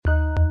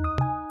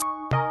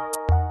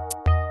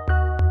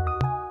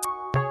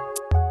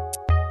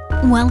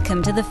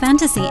Welcome to the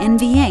Fantasy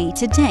NBA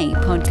Today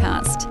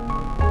podcast.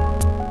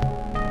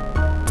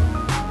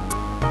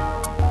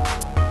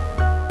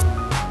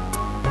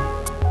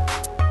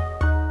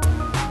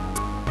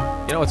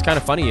 You know, what's kind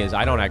of funny is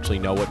I don't actually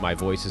know what my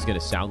voice is going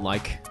to sound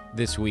like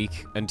this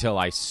week until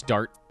I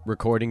start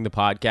recording the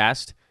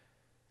podcast,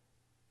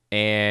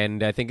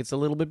 and I think it's a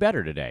little bit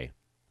better today.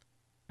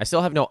 I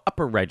still have no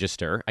upper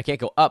register. I can't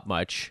go up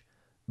much,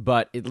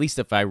 but at least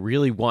if I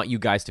really want you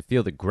guys to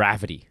feel the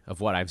gravity of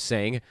what I'm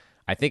saying,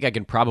 I think I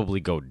can probably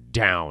go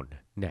down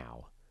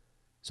now.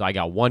 So I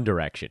got one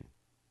direction.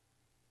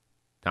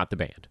 Not the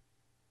band.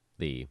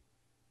 The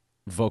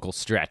vocal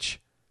stretch.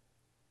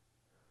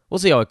 We'll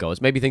see how it goes.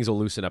 Maybe things will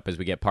loosen up as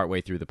we get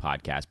partway through the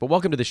podcast. But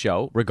welcome to the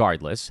show,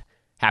 regardless.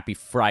 Happy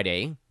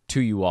Friday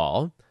to you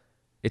all.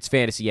 It's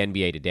Fantasy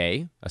NBA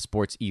Today, a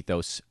Sports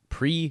Ethos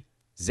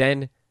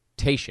presentation.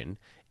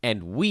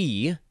 And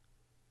we,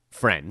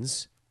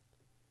 friends,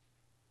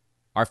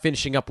 are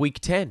finishing up Week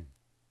 10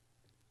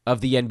 of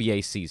the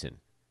NBA season.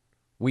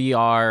 We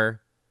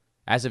are,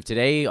 as of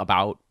today,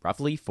 about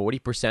roughly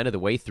 40% of the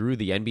way through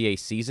the NBA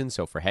season.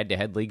 So for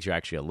head-to-head leagues, you're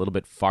actually a little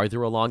bit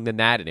farther along than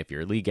that. And if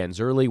your league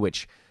ends early,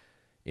 which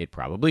it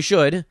probably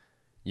should,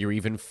 you're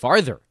even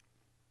farther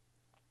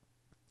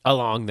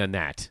along than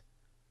that,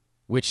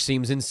 which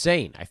seems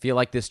insane. I feel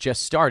like this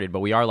just started,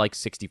 but we are like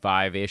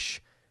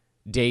 65-ish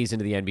days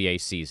into the NBA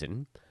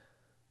season.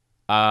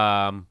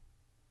 But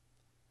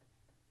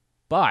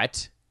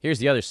here's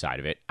the other side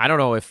of it. I don't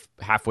know if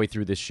halfway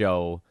through this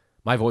show,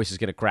 my voice is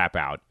going to crap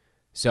out.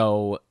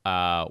 So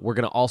we're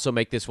going to also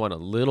make this one a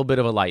little bit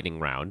of a lightning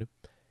round.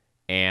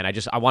 And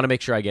I want to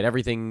make sure I get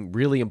everything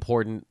really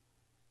important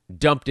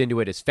dumped into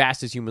it as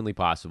fast as humanly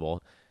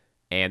possible.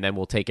 And then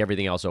we'll take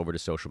everything else over to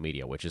social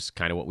media, which is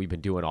kind of what we've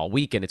been doing all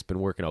week. And it's been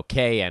working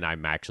okay. And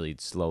I'm actually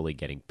slowly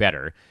getting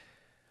better.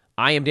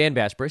 I am Dan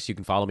Besbris. You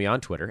can follow me on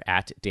Twitter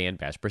at Dan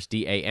Besbris,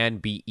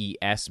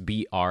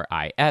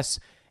 DanBesbris.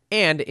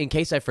 And in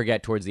case I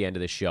forget towards the end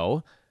of the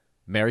show,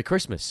 Merry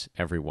Christmas,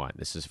 everyone.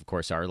 This is, of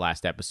course, our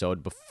last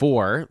episode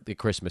before the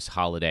Christmas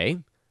holiday,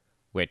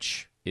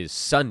 which is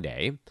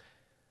Sunday.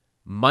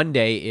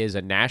 Monday is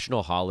a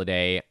national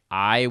holiday.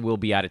 I will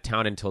be out of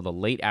town until the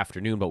late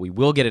afternoon, but we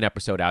will get an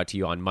episode out to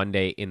you on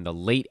Monday in the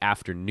late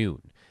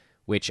afternoon,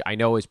 which I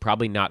know is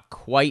probably not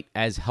quite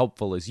as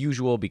helpful as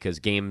usual because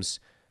games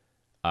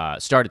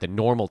start at the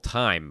normal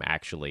time,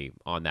 actually,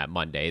 on that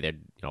Monday.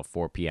 They're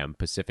 4 p.m.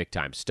 Pacific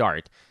time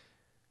start.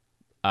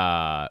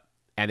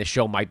 And the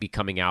show might be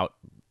coming out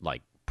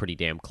like pretty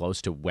damn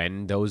close to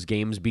when those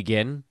games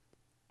begin.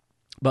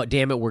 But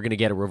damn it, we're going to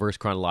get a reverse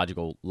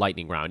chronological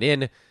lightning round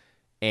in.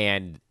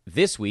 And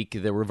this week,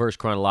 the reverse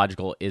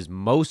chronological is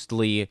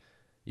mostly,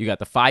 you got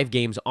the 5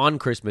 games on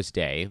Christmas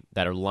Day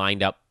that are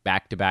lined up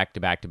back to back to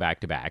back to back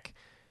to back.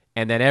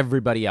 And then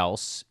everybody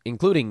else,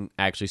 including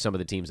actually some of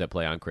the teams that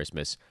play on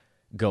Christmas,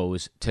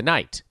 goes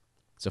tonight.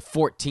 It's a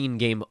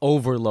 14-game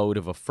overload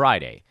of a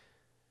Friday.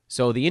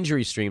 So the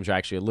injury streams are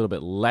actually a little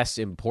bit less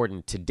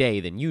important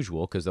today than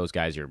usual because those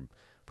guys are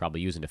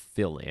probably using to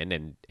fill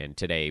in, and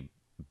today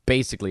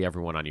basically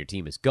everyone on your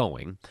team is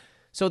going.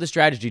 So the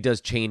strategy does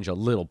change a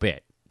little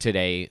bit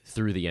today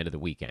through the end of the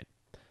weekend.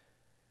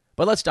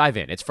 But let's dive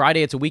in. It's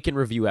Friday. It's a weekend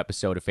review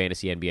episode of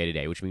Fantasy NBA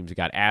Today, which means we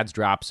got ads,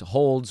 drops,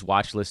 holds,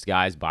 watch list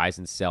guys, buys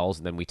and sells,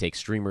 and then we take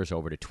streamers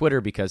over to Twitter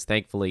because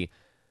thankfully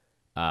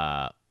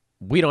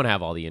we don't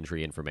have all the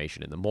injury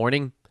information in the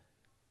morning.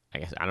 I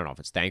guess I don't know if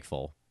it's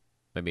thankful.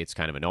 Maybe it's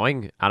kind of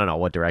annoying. I don't know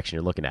what direction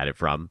you're looking at it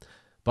from.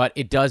 But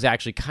it does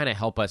actually kind of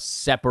help us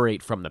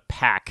separate from the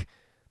pack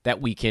that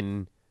we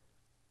can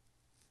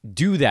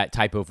do that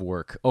type of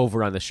work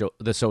over on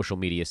the social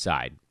media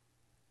side.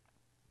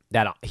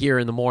 That here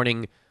in the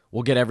morning,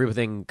 we'll get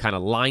everything kind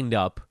of lined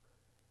up.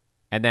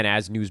 And then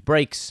as news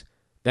breaks,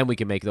 then we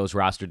can make those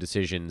roster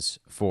decisions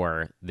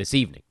for this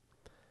evening.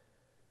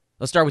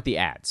 Let's start with the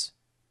ads.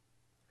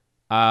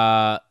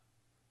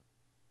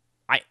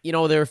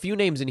 There are a few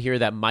names in here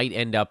that might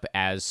end up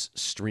as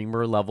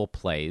streamer-level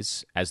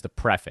plays as the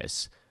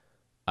preface.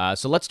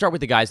 So let's start with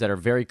the guys that are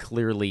very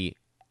clearly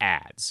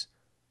ads.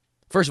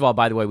 First of all,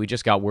 by the way, we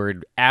just got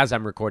word as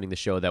I'm recording the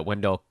show that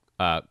Wendell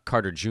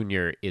Carter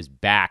Jr. is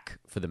back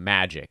for the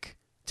Magic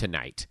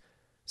tonight.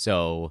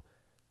 So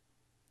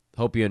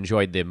hope you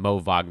enjoyed the Mo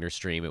Wagner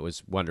stream. It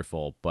was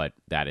wonderful, but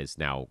that is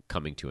now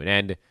coming to an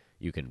end.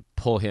 You can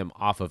pull him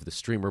off of the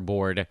streamer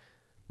board,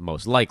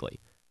 most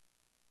likely.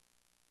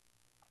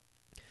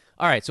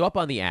 All right, so up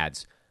on the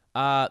ads.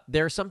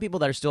 There are some people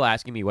that are still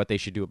asking me what they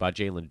should do about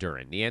Jalen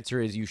Duren. The answer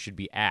is you should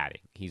be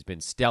adding. He's been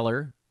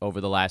stellar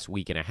over the last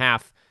week and a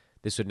half.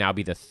 This would now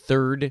be the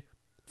third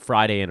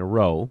Friday in a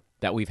row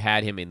that we've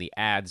had him in the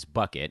ads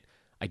bucket.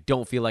 I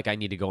don't feel like I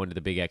need to go into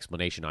the big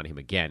explanation on him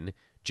again.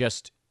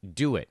 Just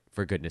do it,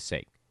 for goodness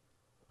sake.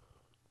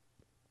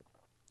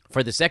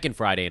 For the second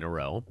Friday in a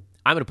row,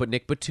 I'm going to put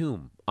Nick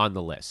Batum on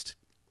the list,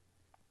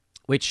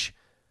 which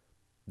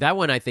that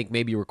one I think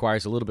maybe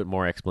requires a little bit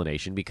more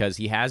explanation because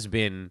he has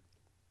been,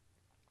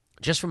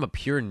 just from a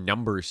pure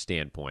numbers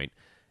standpoint,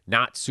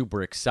 not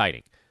super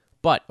exciting.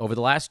 But over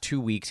the last 2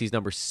 weeks, he's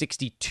number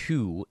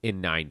 62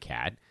 in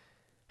 9-cat.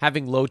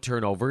 Having low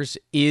turnovers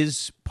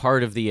is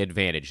part of the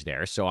advantage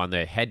there. So on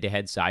the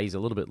head-to-head side, he's a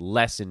little bit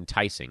less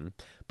enticing.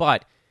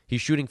 But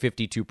he's shooting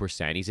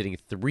 52%. He's hitting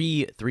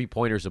 3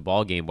 3-pointers a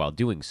ball game while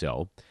doing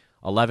so.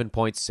 11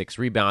 points, 6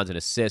 rebounds, an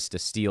assist, a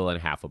steal,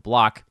 and half a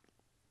block.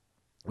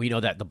 We know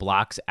that the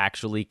blocks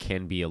actually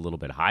can be a little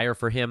bit higher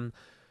for him.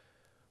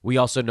 We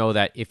also know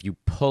that if you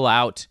pull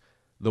out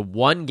the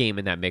one game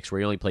in that mix where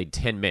he only played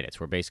 10 minutes,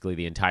 where basically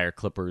the entire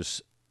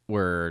Clippers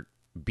were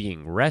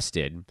being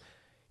rested,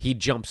 he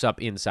jumps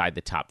up inside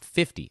the top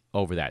 50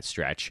 over that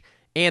stretch,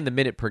 and the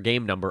minute per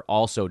game number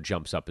also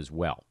jumps up as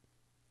well.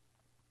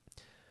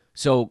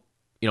 So,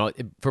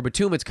 for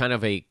Batum, it's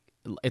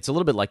a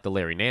little bit like the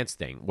Larry Nance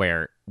thing,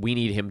 where we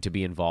need him to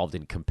be involved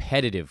in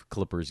competitive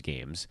Clippers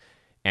games,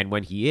 and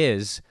when he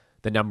is,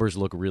 the numbers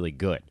look really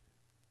good.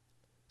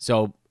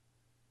 So,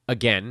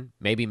 again,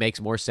 maybe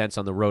makes more sense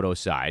on the roto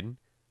side.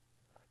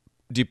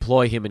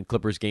 Deploy him in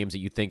Clippers games that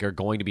you think are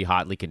going to be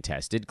hotly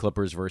contested.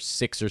 Clippers versus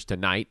Sixers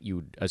tonight,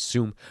 you'd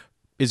assume,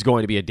 is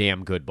going to be a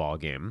damn good ball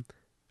game.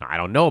 I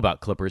don't know about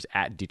Clippers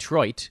at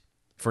Detroit,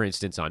 for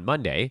instance, on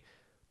Monday,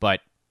 but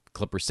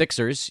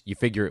Clippers-Sixers, you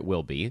figure it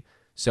will be.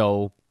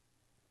 So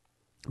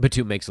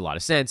Batum makes a lot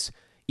of sense,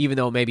 even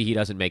though maybe he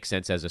doesn't make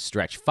sense as a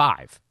stretch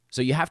 5.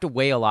 So you have to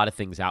weigh a lot of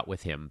things out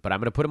with him, but I'm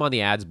going to put him on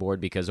the ads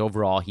board because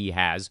overall he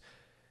has,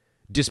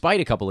 despite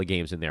a couple of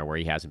games in there where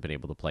he hasn't been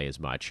able to play as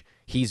much,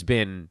 he's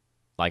been,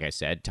 like I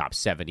said, top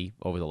 70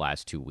 over the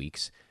last 2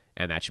 weeks,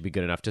 and that should be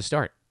good enough to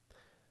start.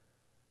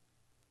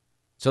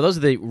 So those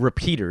are the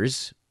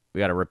repeaters. We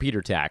got a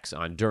repeater tax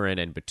on Duren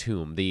and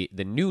Batum. The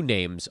new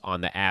names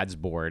on the ads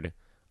board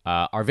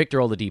are Victor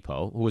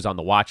Oladipo, who was on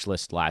the watch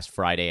list last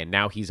Friday, and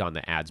now he's on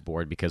the ads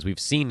board because we've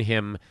seen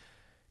him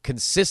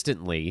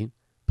consistently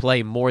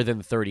play more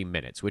than 30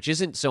 minutes, which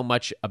isn't so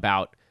much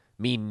about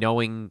me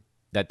knowing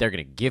that they're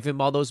going to give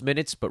him all those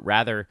minutes, but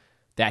rather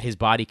that his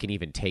body can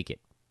even take it.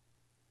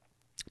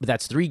 But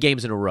that's 3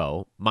 games in a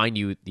row. Mind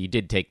you, you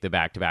did take the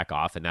back-to-back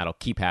off, and that'll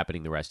keep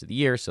happening the rest of the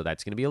year, so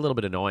that's going to be a little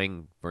bit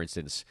annoying. For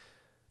instance,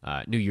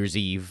 New Year's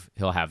Eve,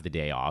 he'll have the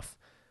day off.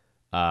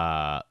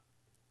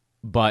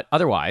 But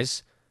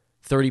otherwise,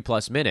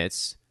 30-plus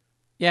minutes,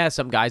 yeah,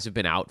 some guys have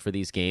been out for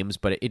these games,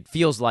 but it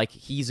feels like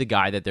he's a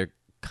guy that they're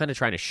kind of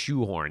trying to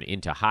shoehorn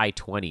into high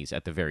 20s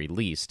at the very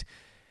least,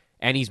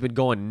 and he's been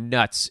going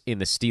nuts in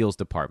the steals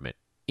department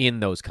in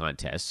those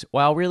contests,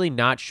 while really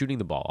not shooting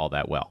the ball all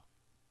that well.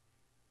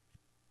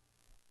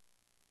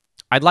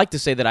 I'd like to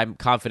say that I'm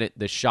confident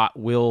the shot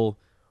will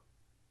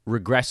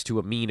regress to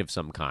a mean of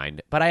some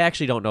kind, but I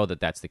actually don't know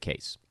that that's the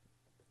case.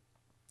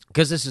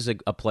 Because this is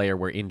a player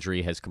where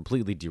injury has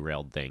completely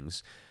derailed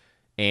things.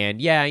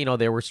 And yeah,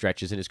 there were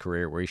stretches in his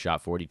career where he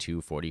shot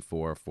 42,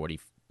 44,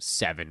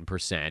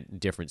 47%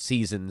 different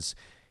seasons.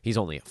 He's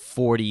only at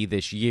 40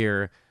 this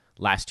year.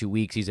 Last 2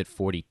 weeks, he's at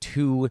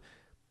 42.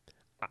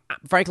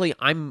 Frankly,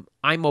 I'm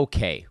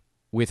okay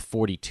with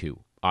 42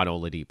 on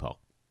Oladipo.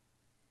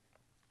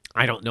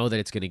 I don't know that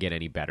it's going to get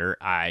any better.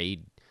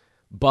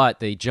 But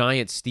the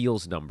giant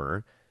steals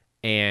number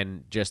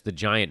and just the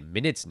giant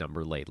minutes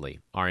number lately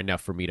are enough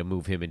for me to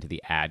move him into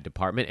the ad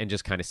department and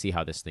just kind of see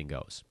how this thing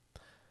goes.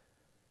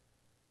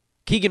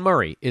 Keegan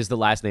Murray is the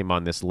last name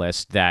on this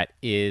list that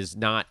is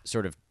not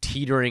sort of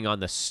teetering on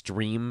the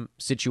stream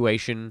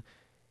situation.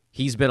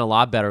 He's been a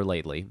lot better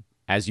lately,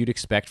 as you'd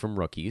expect from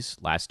rookies.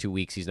 Last 2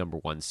 weeks, he's number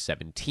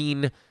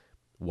 117,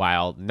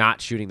 while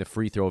not shooting the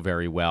free throw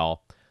very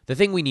well. The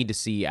thing we need to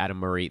see out of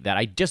Murray that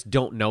I just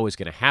don't know is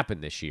going to happen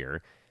this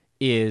year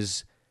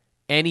is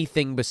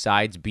anything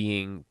besides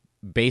being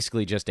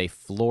basically just a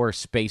floor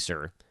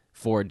spacer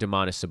for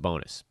Domantas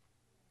Sabonis.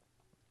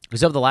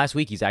 Because over the last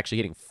week, he's actually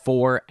hitting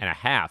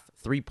 4.5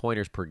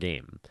 3-pointers per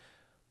game.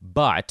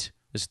 But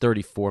this is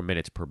 34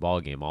 minutes per ball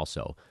game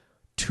also.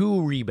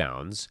 2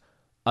 rebounds,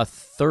 a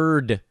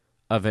third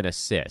of an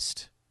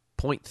assist,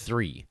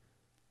 0.3.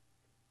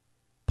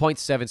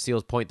 0.7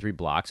 steals, 0.3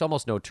 blocks,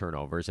 almost no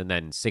turnovers, and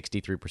then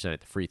 63% at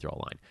the free throw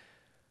line.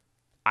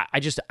 I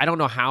don't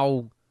know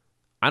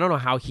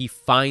how he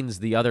finds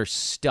the other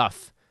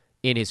stuff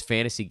in his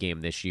fantasy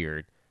game this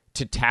year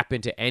to tap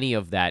into any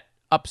of that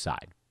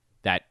upside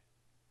that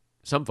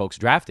some folks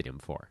drafted him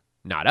for.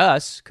 Not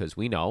us, because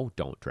we know,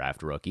 don't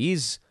draft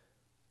rookies.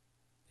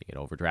 They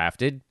get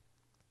overdrafted.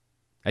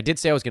 I did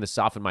say I was going to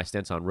soften my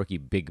stance on rookie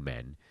big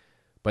men,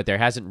 but there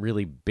hasn't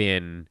really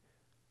been,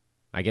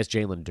 I guess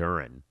Jalen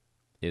Duren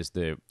is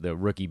the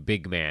rookie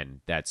big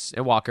man that's,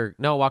 and Walker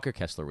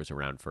Kessler was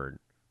around for, it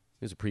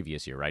was a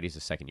previous year, right? He's a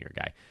second-year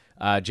guy.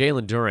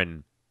 Jalen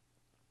Duren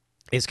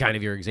is kind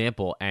of your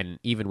example, and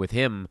even with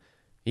him,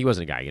 he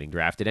wasn't a guy getting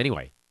drafted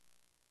anyway.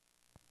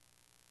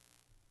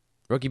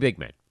 Rookie big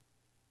man.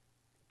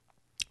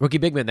 Rookie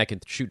big man that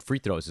can shoot free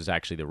throws is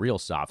actually the real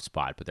soft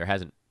spot, but there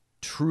hasn't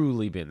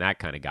truly been that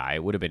kind of guy.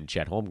 It would have been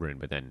Chet Holmgren,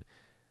 but then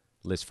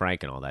Liz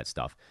Frank and all that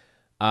stuff.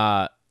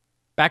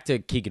 Back to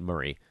Keegan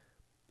Murray.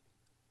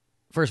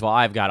 First of all,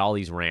 I've got all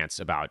these rants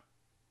about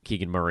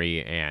Keegan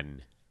Murray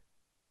and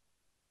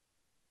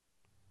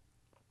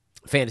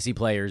fantasy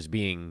players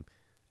being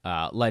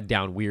led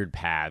down weird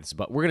paths,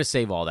 but we're going to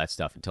save all that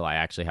stuff until I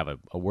actually have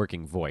a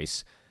working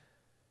voice.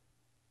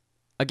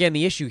 Again,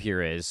 the issue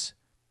here is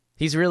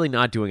he's really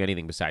not doing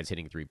anything besides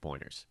hitting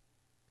three-pointers.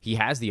 He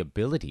has the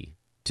ability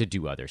to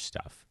do other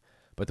stuff,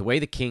 but the way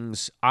the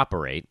Kings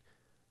operate,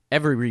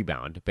 every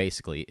rebound,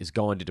 basically, is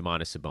going to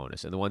Domantas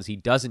Sabonis, and the ones he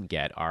doesn't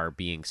get are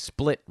being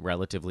split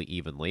relatively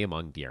evenly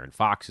among De'Aaron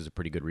Fox, who's a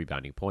pretty good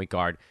rebounding point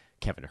guard,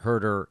 Kevin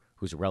Huerter,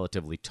 who's a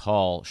relatively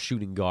tall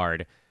shooting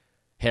guard,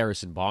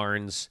 Harrison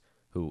Barnes,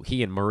 who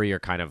he and Murray are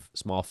kind of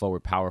small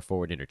forward, power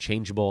forward,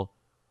 interchangeable.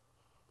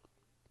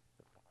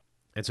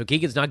 And so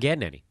Keegan's not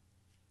getting any.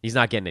 He's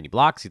not getting any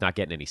blocks. He's not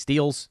getting any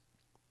steals.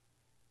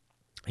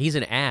 He's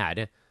an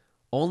ad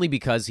only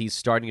because he's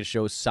starting to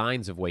show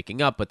signs of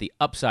waking up, but the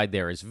upside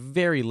there is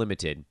very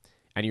limited,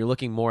 and you're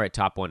looking more at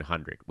top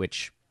 100,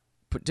 which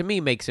to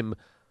me makes him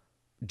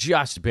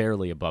just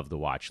barely above the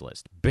watch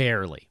list.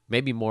 Barely.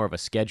 Maybe more of a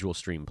schedule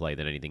stream play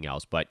than anything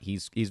else, but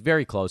he's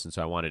very close, and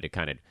so I wanted to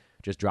kind of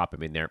just drop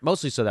him in there,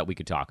 mostly so that we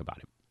could talk about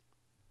him.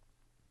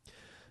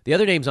 The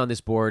other names on this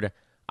board,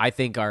 I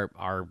think,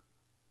 are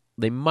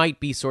they might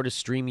be sort of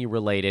streamy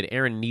related.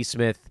 Aaron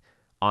Nesmith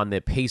on the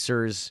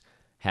Pacers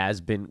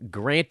has been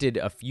granted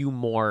a few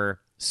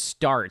more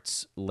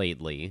starts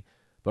lately,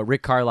 but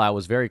Rick Carlisle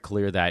was very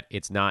clear that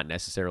it's not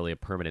necessarily a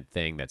permanent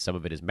thing, that some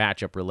of it is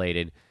matchup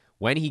related.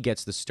 When he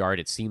gets the start,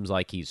 it seems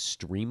like he's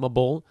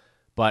streamable,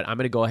 but I'm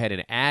going to go ahead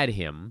and add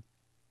him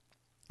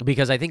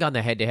because I think on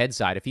the head-to-head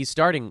side, if he's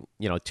starting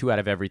 2 out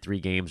of every 3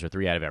 games or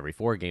 3 out of every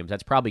 4 games,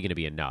 that's probably going to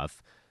be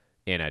enough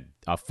in a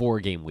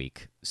 4-game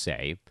week,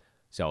 say.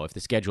 So if the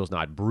schedule's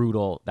not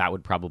brutal, that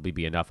would probably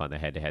be enough on the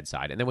head-to-head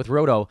side. And then with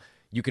Roto,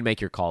 you can make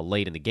your call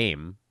late in the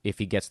game. If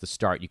he gets the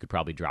start, you could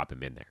probably drop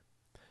him in there.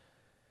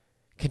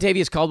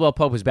 Kentavious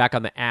Caldwell-Pope is back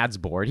on the ads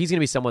board. He's going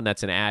to be someone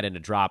that's an ad and a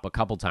drop a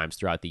couple times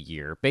throughout the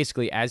year.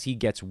 Basically, as he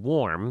gets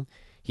warm,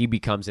 he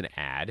becomes an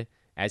ad.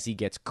 As he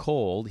gets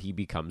cold, he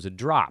becomes a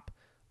drop.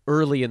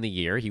 Early in the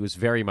year, he was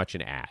very much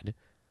an ad.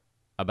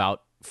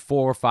 About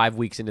 4 or 5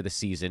 weeks into the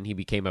season, he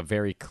became a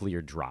very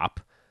clear drop.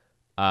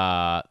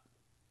 And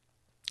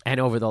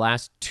over the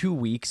last 2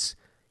 weeks,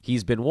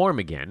 he's been warm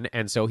again,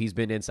 and so he's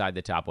been inside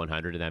the top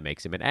 100, and that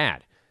makes him an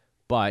ad.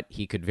 But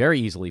he could very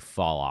easily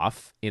fall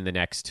off in the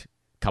next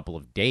couple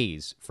of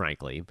days,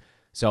 frankly.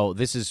 So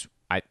this is,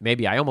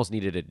 maybe I almost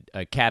needed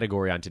a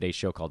category on today's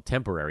show called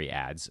temporary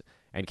ads,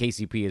 and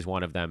KCP is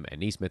one of them, and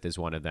Nesmith is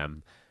one of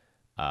them.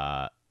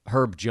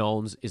 Herb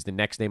Jones is the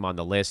next name on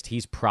the list.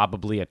 He's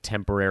probably a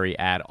temporary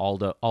ad.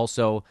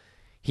 Also,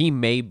 he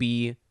may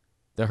be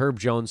the Herb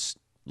Jones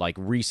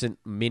recent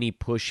mini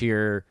push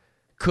here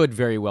could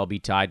very well be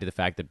tied to the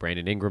fact that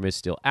Brandon Ingram is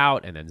still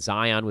out, and then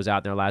Zion was out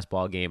in their last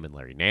ball game, and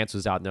Larry Nance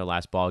was out in their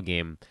last ball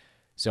game.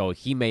 So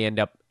he may end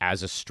up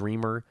as a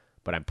streamer,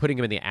 but I'm putting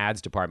him in the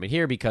ads department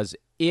here because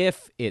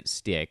if it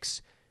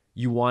sticks,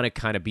 you want to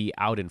kind of be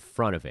out in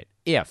front of it.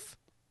 If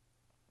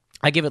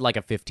I give it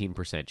a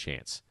 15%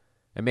 chance.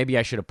 And maybe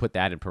I should have put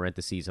that in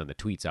parentheses on the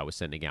tweets I was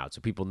sending out so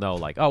people know,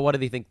 oh, what do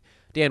they think?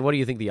 Dan, what do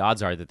you think the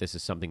odds are that this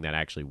is something that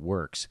actually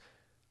works?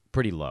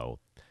 Pretty low.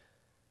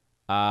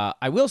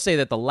 I will say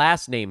that the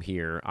last name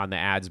here on the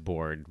ads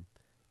board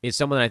is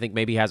someone that I think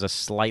maybe has a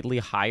slightly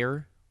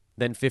higher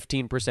than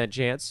 15%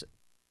 chance.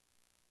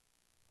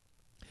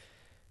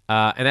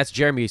 And that's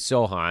Jeremy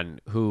Sohan,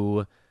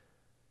 who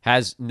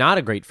has not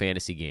a great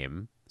fantasy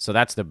game. So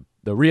that's the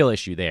real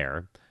issue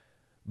there.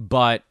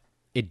 But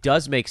it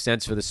does make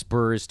sense for the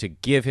Spurs to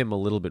give him a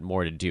little bit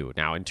more to do.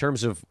 Now, in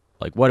terms of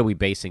what are we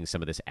basing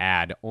some of this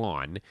ad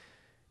on,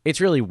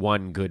 it's really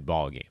one good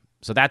ball game.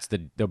 So that's the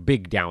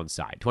big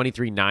downside.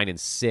 23, 9, and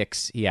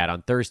 6 he had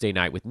on Thursday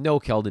night with no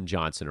Keldon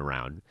Johnson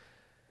around.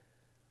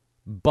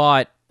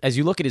 But as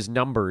you look at his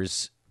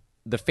numbers,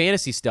 the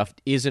fantasy stuff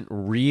isn't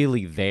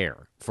really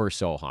there for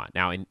Sohan.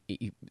 Now,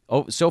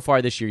 so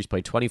far this year, he's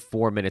played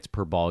 24 minutes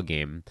per ball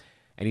game,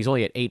 and he's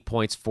only at 8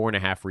 points,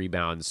 4.5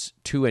 rebounds,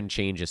 2 and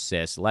change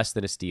assists, less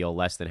than a steal,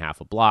 less than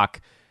half a block,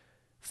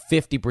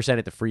 50%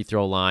 at the free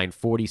throw line,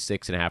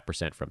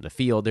 46.5% from the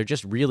field. There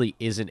just really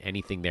isn't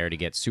anything there to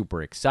get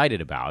super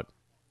excited about.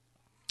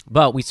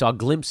 But we saw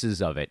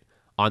glimpses of it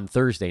on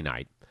Thursday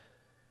night.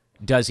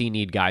 Does he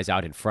need guys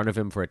out in front of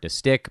him for it to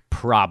stick?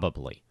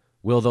 Probably.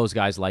 Will those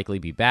guys likely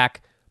be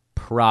back?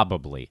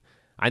 Probably.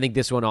 I think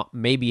this one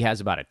maybe has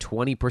about a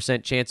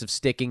 20% chance of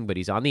sticking, but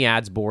he's on the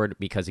ads board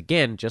because,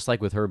 again, just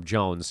like with Herb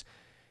Jones,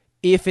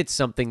 if it's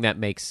something that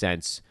makes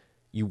sense,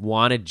 you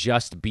want to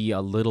just be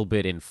a little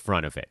bit in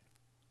front of it.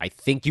 I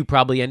think you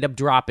probably end up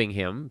dropping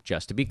him,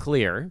 just to be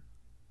clear,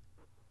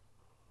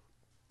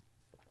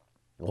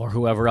 or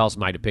whoever else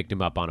might have picked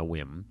him up on a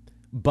whim,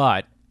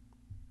 but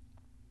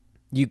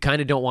you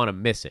kind of don't want to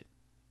miss it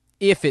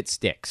if it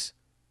sticks,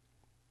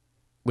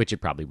 which it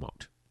probably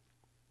won't.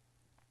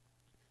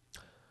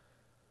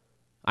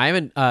 I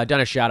haven't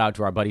done a shout-out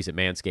to our buddies at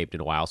Manscaped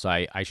in a while, so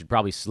I should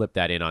probably slip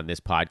that in on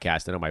this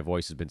podcast. I know my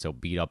voice has been so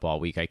beat up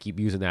all week. I keep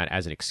using that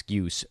as an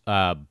excuse,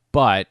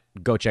 but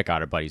go check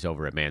out our buddies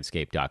over at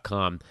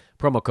Manscaped.com.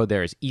 Promo code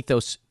there is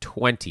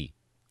Ethos20.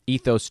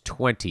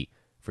 Ethos20.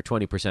 for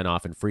 20%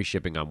 off and free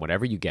shipping on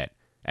whatever you get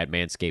at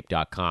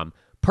manscaped.com.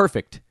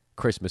 Perfect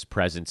Christmas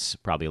presents.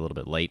 Probably a little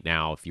bit late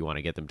now if you want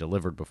to get them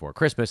delivered before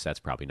Christmas. That's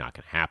probably not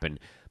going to happen.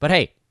 But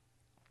hey,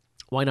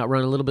 why not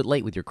run a little bit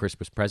late with your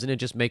Christmas present and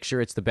just make sure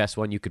it's the best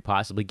one you could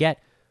possibly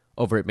get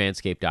over at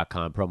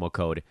manscaped.com. Promo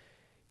code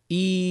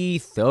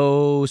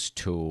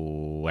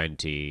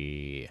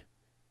ETHOS20.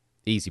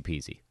 Easy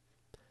peasy.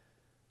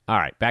 All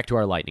right, back to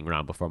our lightning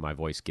round before my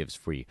voice gives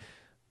free.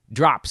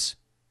 Drops.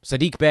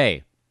 Saddiq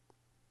Bey.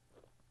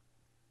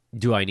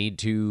 Do I need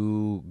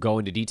to go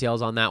into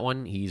details on that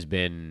one? He's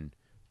been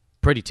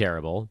pretty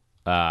terrible.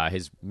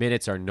 His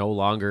minutes are no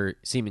longer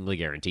seemingly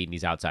guaranteed, and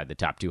he's outside the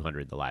top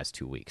 200 the last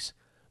 2 weeks.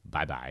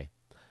 Bye-bye.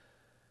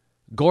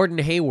 Gordon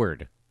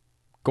Hayward.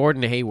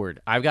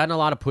 I've gotten a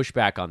lot of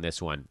pushback on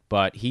this one,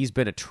 but he's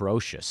been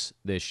atrocious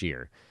this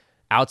year.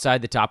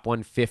 Outside the top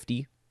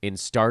 150 in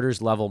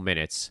starters level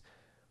minutes,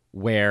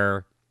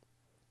 where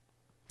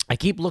I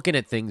keep looking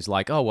at things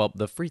like, oh, well,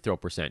 the free throw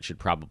percent should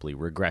probably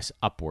regress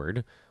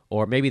upward,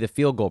 or maybe the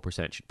field goal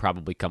percent should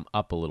probably come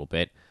up a little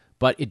bit,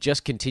 but it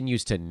just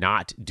continues to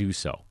not do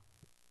so.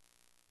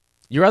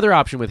 Your other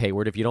option with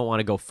Hayward, if you don't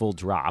want to go full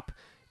drop,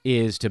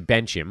 is to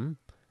bench him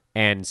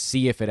and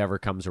see if it ever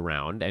comes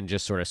around and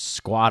just sort of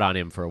squat on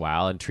him for a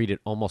while and treat it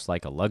almost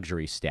like a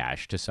luxury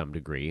stash to some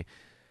degree.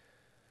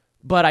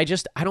 But I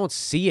don't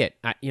see it.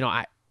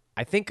 I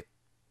think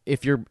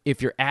if you're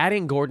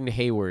adding Gordon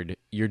Hayward,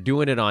 you're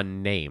doing it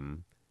on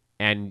name.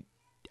 And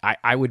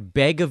I would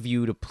beg of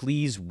you to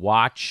please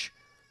watch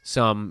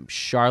some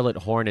Charlotte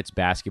Hornets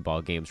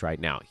basketball games right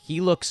now. He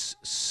looks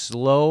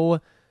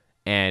slow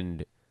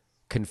and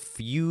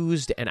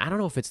confused, and I don't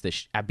know if it's the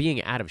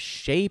being out of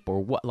shape or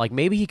what. Like,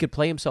 maybe he could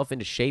play himself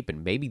into shape,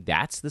 and maybe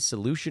that's the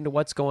solution to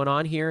what's going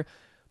on here.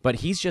 But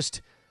he's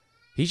just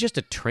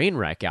a train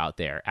wreck out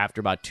there after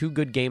about 2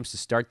 good games to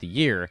start the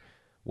year,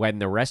 when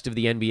the rest of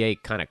the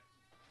NBA kind of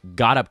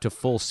got up to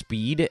full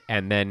speed,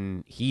 and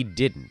then he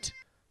didn't.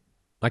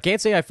 I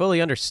can't say I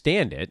fully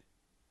understand it,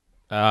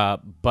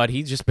 but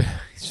he's just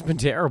been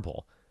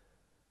terrible.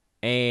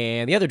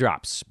 And the other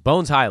drops,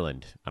 Bones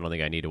Highland. I don't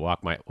think I need to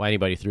walk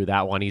anybody through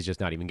that one. He's just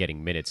not even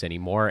getting minutes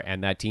anymore,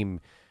 and that team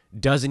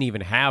doesn't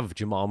even have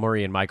Jamal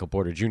Murray and Michael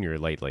Porter Jr.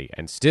 lately,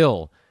 and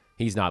still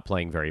he's not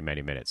playing very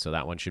many minutes. So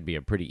that one should be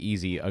a pretty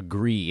easy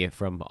agree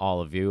from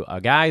all of you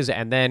guys.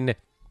 And then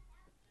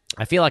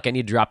I feel like I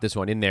need to drop this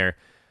one in there,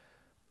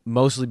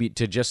 mostly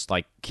to just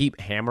like keep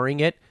hammering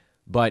it,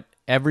 but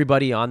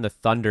everybody on the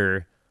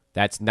Thunder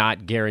that's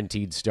not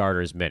guaranteed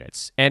starters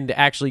minutes. And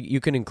actually,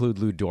 you can include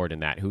Lou Dort in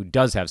that, who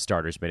does have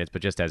starters minutes,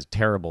 but just has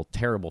terrible,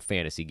 terrible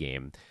fantasy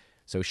game.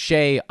 So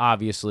Shea,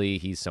 obviously,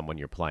 he's someone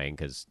you're playing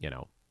because,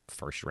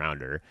 first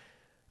rounder.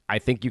 I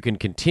think you can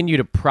continue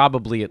to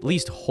probably at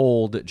least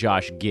hold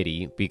Josh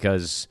Giddey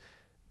because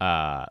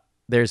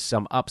there's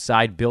some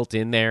upside built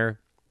in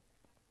there.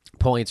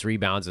 Points,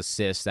 rebounds,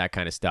 assists, that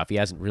kind of stuff. He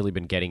hasn't really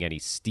been getting any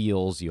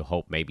steals. You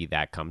hope maybe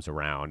that comes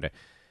around.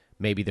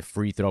 Maybe the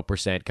free throw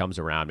percent comes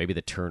around. Maybe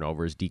the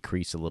turnovers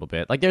decrease a little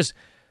bit. Like, there's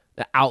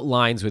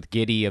outlines with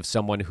Giddey of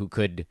someone who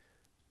could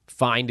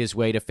find his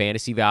way to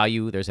fantasy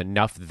value. There's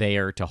enough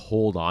there to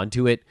hold on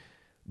to it,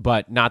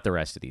 but not the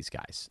rest of these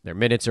guys. Their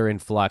minutes are in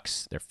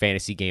flux. Their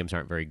fantasy games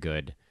aren't very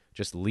good.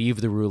 Just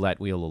leave the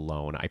roulette wheel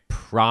alone. I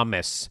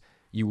promise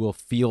you will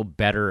feel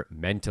better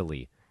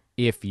mentally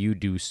if you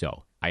do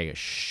so. I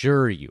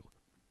assure you.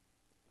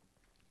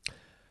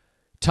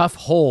 Tough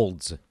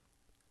holds.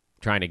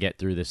 Trying to get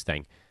through this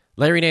thing.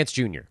 Larry Nance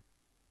Jr.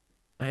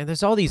 And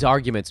there's all these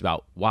arguments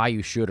about why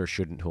you should or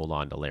shouldn't hold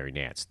on to Larry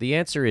Nance. The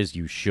answer is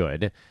you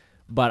should,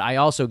 but I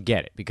also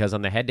get it because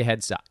on the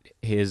head-to-head side,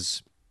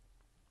 his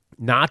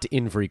not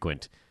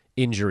infrequent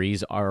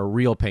injuries are a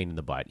real pain in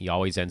the butt. He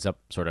always ends up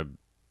sort of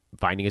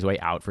finding his way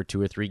out for 2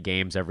 or 3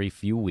 games every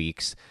few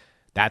weeks.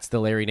 That's the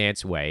Larry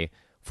Nance way.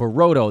 For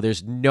Roto,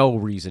 there's no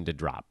reason to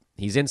drop.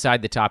 He's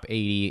inside the top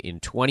 80 in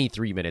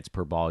 23 minutes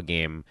per ball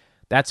game.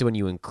 That's when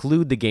you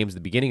include the games at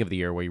the beginning of the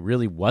year where he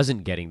really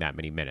wasn't getting that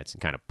many minutes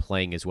and kind of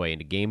playing his way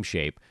into game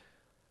shape.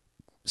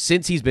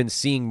 Since he's been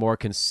seeing more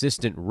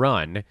consistent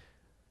run,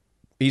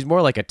 he's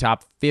more like a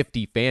top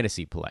 50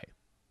 fantasy play.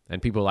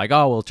 And people are like,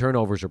 oh, well,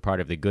 turnovers are part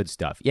of the good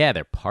stuff. Yeah,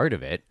 they're part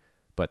of it,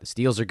 but the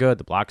steals are good,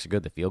 the blocks are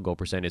good, the field goal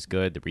percent is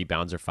good, the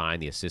rebounds are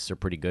fine, the assists are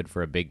pretty good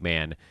for a big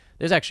man.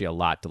 There's actually a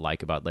lot to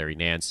like about Larry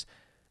Nance.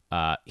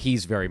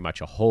 He's very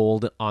much a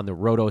hold on the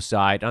Roto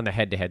side. On the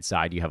head-to-head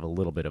side, you have a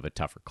little bit of a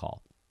tougher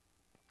call.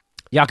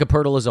 Jakob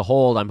Poeltl is a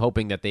hold. I'm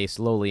hoping that they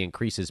slowly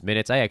increase his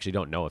minutes. I actually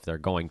don't know if they're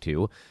going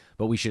to,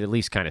 but we should at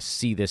least kind of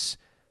see this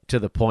to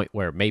the point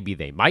where maybe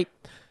they might.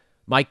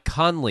 Mike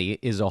Conley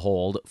is a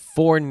hold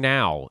for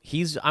now.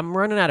 I'm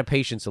running out of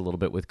patience a little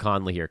bit with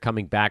Conley here,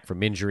 coming back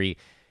from injury.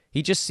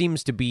 He just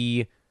seems to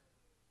be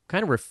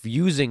kind of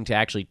refusing to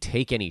actually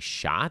take any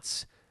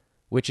shots,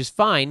 which is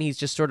fine. He's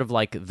just sort of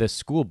like the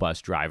school bus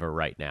driver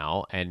right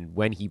now, and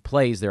when he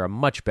plays, they're a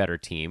much better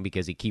team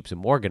because he keeps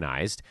them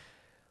organized.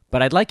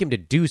 But I'd like him to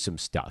do some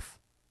stuff.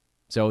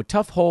 So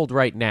tough hold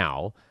right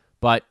now,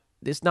 but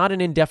it's not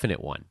an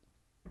indefinite one.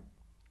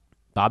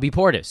 Bobby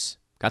Portis.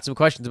 Got some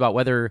questions about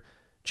whether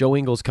Joe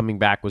Ingles coming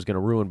back was going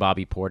to ruin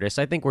Bobby Portis.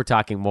 I think we're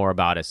talking more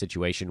about a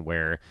situation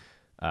where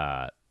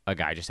a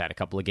guy just had a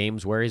couple of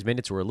games where his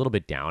minutes were a little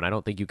bit down. I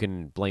don't think you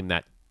can blame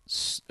that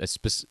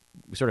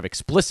sort of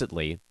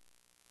explicitly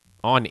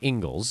on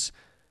Ingles.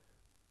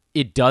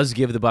 It does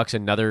give the Bucks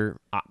another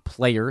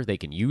player they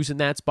can use in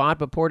that spot,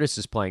 but Portis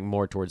is playing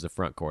more towards the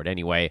front court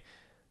anyway.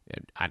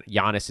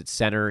 Giannis at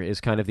center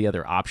is kind of the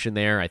other option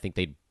there. I think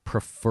they'd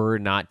prefer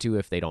not to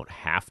if they don't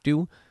have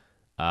to.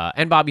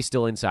 And Bobby's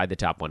still inside the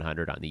top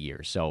 100 on the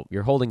year, so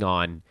you're holding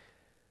on.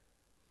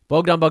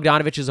 Bogdan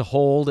Bogdanovic is a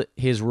hold.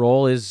 His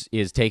role is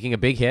taking a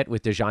big hit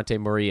with DeJounte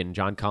Murray and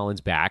John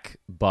Collins back,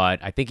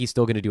 but I think he's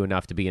still going to do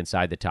enough to be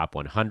inside the top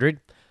 100.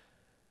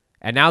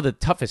 And now the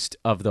toughest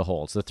of the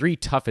holds, the 3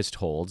 toughest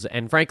holds,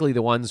 and frankly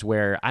the ones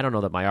where I don't know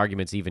that my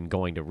argument's even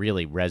going to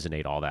really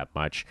resonate all that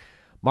much.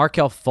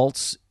 Markelle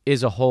Fultz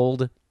is a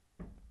hold.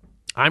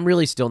 I'm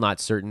really still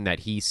not certain that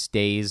he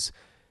stays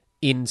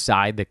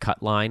inside the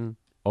cut line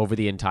over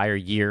the entire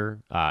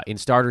year. In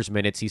starters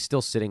minutes, he's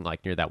still sitting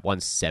like near that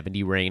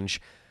 170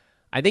 range.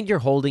 I think you're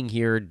holding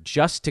here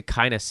just to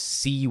kind of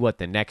see what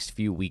the next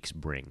few weeks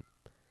bring.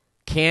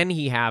 Can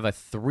he have a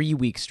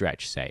 3-week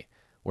stretch, say,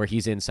 where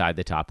he's inside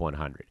the top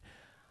 100?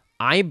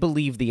 I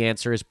believe the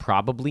answer is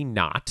probably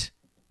not,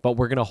 but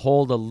we're going to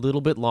hold a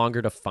little bit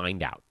longer to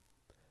find out.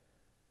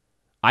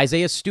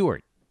 Isaiah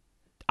Stewart.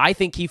 I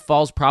think he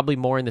falls probably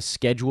more in the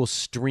schedule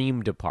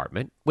stream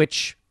department,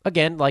 which,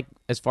 again, like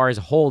as far as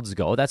holds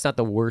go, that's not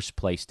the worst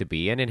place to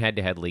be. And in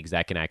head-to-head leagues,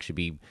 that can actually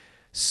be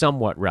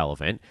somewhat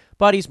relevant.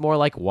 But he's more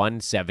like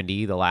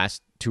 170 the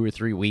last 2 or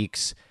 3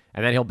 weeks,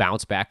 and then he'll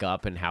bounce back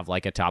up and have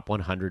like a top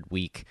 100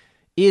 week.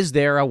 Is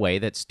there a way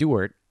that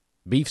Stewart,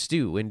 Beef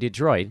Stew in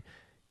Detroit,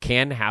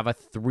 can have a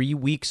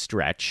 3-week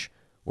stretch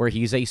where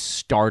he's a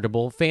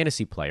startable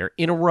fantasy player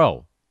in a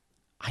row?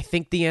 I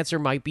think the answer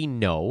might be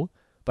no,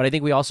 but I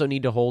think we also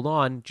need to hold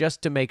on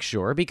just to make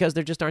sure, because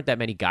there just aren't that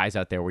many guys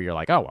out there where you're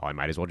like, oh, well, I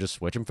might as well just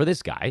switch him for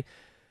this guy.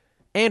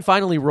 And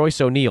finally, Royce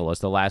O'Neal is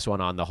the last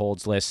one on the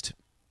holds list.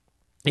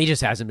 He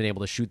just hasn't been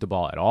able to shoot the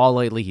ball at all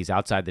lately. He's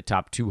outside the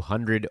top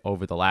 200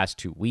 over the last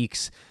 2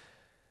 weeks.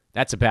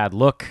 That's a bad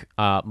look,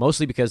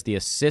 mostly because the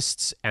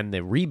assists and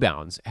the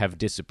rebounds have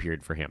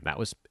disappeared for him.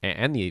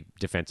 And the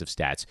defensive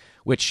stats,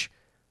 which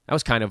that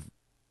was kind of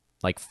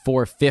like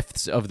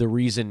 4/5 of the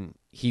reason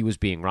he was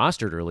being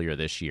rostered earlier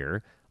this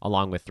year,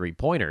 along with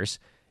 3-pointers.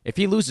 If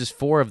he loses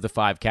 4 of the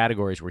 5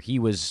 categories where he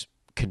was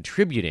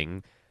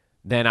contributing,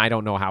 then I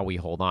don't know how we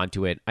hold on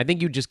to it. I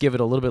think you just give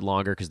it a little bit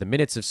longer because the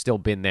minutes have still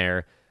been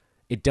there.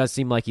 It does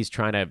seem like he's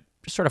trying to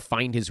just sort of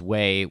find his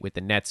way with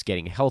the Nets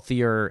getting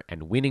healthier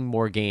and winning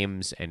more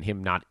games and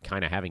him not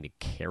kind of having to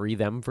carry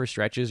them for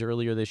stretches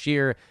earlier this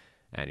year.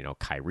 And,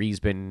 Kyrie's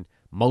been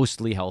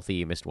mostly healthy.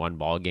 He missed 1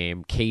 ball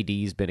game.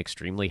 KD's been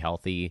extremely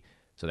healthy,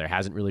 so there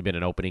hasn't really been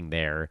an opening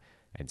there.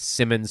 And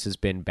Simmons has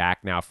been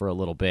back now for a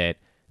little bit.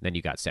 And then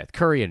you got Seth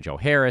Curry and Joe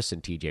Harris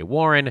and TJ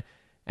Warren,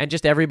 and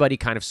just everybody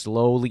kind of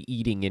slowly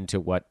eating into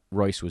what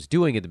Royce was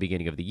doing at the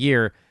beginning of the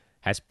year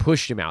has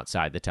pushed him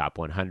outside the top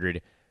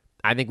 100.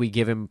 I think we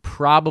give him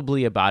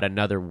probably about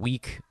another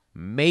week,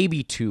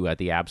 maybe 2 at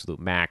the absolute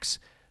max,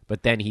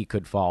 but then he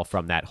could fall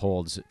from that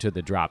holds to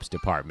the drops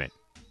department.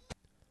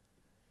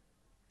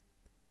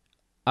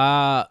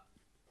 I've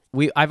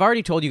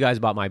already told you guys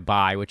about my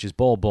buy, which is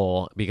Bol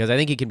Bol, because I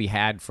think he can be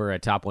had for a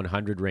top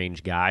 100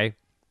 range guy,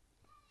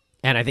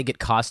 and I think it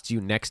costs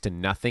you next to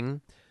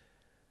nothing.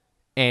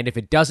 And if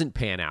it doesn't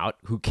pan out,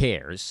 who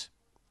cares?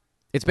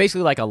 It's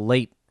basically like a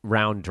late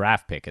round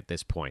draft pick at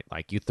this point.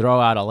 Like, you throw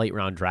out a late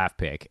round draft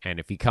pick, and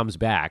if he comes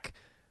back,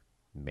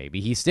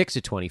 maybe he sticks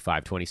at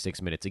 25,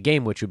 26 minutes a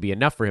game, which would be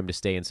enough for him to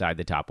stay inside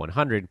the top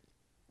 100.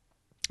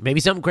 Maybe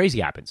something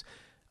crazy happens.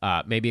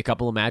 Maybe a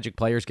couple of Magic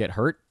players get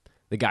hurt,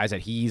 the guys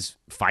that he's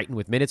fighting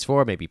with minutes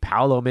for. Maybe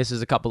Paolo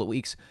misses a couple of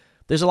weeks.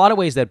 There's a lot of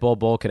ways that Bol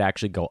Bol could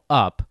actually go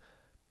up.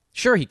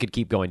 Sure, he could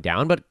keep going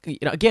down, but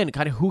again,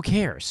 kind of who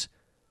cares?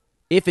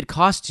 If it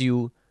costs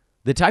you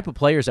the type of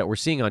players that we're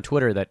seeing on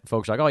Twitter that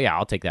folks are like, oh yeah,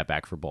 I'll take that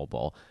back for Bol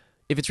Bol.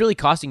 If it's really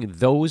costing you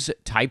those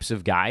types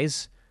of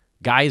guys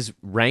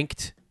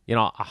ranked,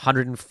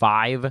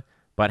 105,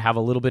 but have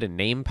a little bit of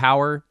name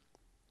power,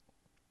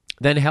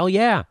 then hell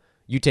yeah,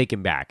 you take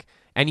him back.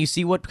 And you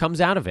see what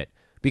comes out of it.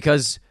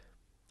 Because,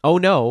 oh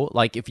no,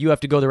 like if you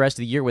have to go the rest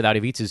of the year without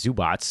Ivica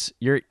Zubac,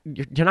 you're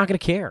not going to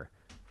care.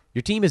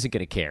 Your team isn't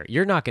going to care.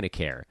 You're not going to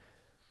care.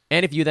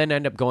 And if you then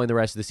end up going the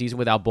rest of the season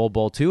without Bol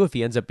Bol too, if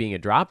he ends up being a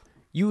drop,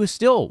 you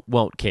still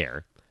won't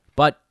care.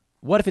 But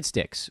what if it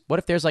sticks? What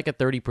if there's like a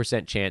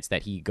 30% chance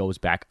that he goes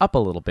back up a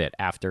little bit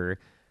after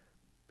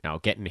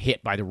getting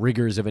hit by the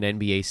rigors of an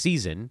NBA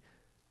season?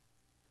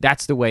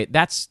 That's the way.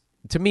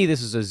 To me,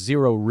 this is a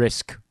zero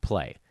risk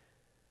play.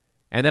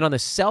 And then on the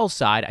sell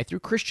side, I threw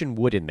Christian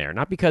Wood in there,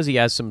 not because he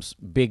has some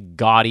big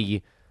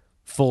gaudy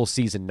full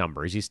season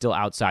numbers. He's still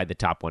outside the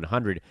top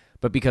 100,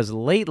 but because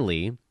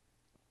lately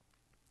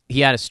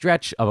he had a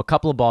stretch of a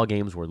couple of ball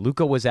games where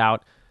Luka was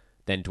out.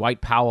 Then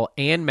Dwight Powell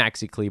and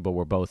Maxi Kleber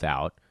were both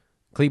out.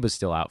 Kleber's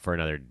still out for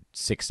another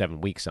 6-7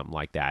 weeks, something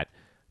like that.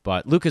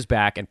 But Luka's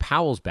back and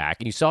Powell's back,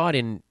 and you saw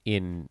it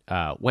in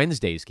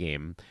Wednesday's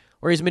game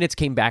where his minutes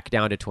came back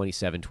down to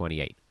 27,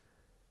 28.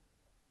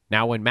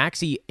 Now, when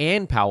Maxey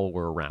and Powell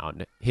were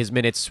around, his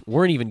minutes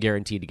weren't even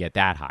guaranteed to get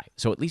that high.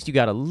 So at least you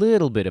got a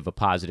little bit of a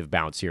positive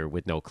bounce here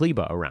with no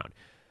Kleba around.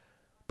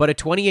 But a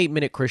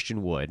 28-minute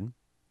Christian Wood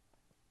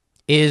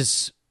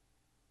is,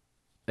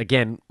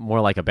 again, more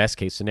like a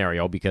best-case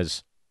scenario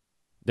because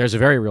there's a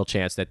very real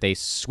chance that they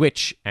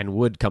switch and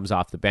Wood comes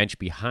off the bench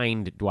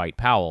behind Dwight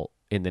Powell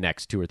in the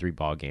next 2 or 3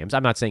 ball games.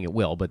 I'm not saying it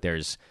will, but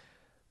there's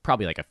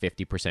probably like a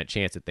 50%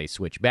 chance that they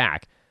switch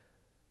back.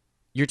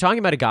 You're talking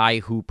about a guy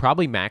who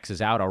probably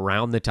maxes out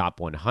around the top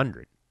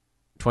 100,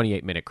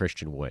 28-minute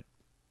Christian Wood.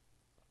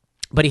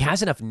 But he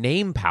has enough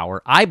name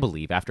power, I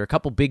believe, after a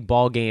couple big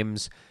ball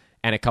games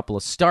and a couple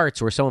of starts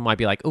where someone might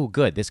be like, oh,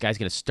 good, this guy's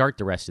going to start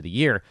the rest of the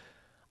year.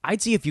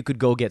 I'd see if you could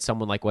go get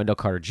someone like Wendell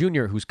Carter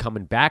Jr., who's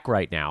coming back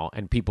right now,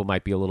 and people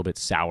might be a little bit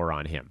sour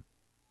on him.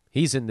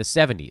 He's in the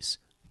 70s.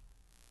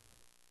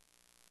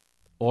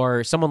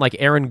 Or someone like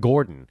Aaron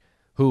Gordon,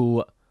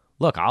 who,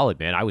 look, I'll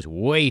admit, I was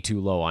way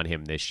too low on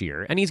him this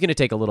year. And he's going to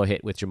take a little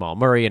hit with Jamal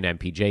Murray and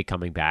MPJ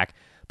coming back.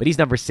 But he's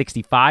number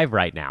 65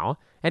 right now,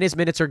 and his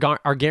minutes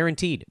are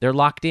guaranteed. They're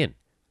locked in.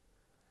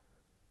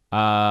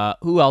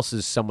 Who else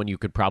is someone you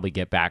could probably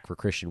get back for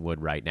Christian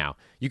Wood right now?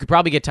 You could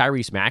probably get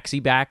Tyrese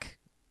Maxey back,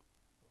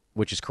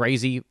 which is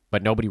crazy,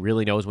 but nobody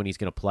really knows when he's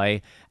going to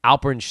play.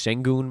 Alperen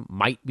Sengun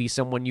might be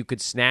someone you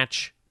could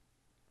snatch.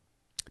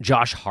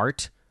 Josh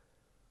Hart,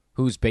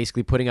 who's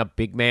basically putting up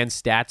big man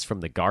stats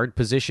from the guard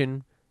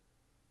position.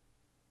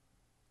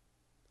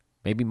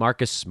 Maybe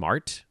Marcus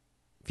Smart,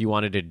 if you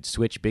wanted to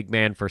switch big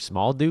man for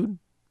small dude.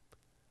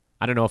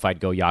 I don't know if I'd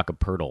go Jakob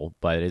Poeltl,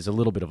 but it's a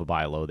little bit of a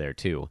buy low there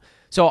too.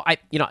 So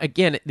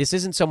again, this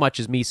isn't so much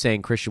as me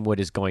saying Christian Wood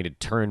is going to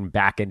turn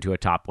back into a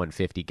top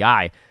 150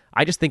 guy.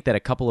 I just think that a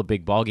couple of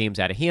big ball games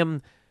out of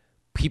him,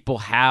 people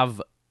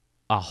have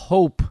a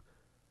hope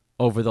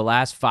over the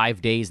last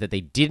 5 days that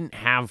they didn't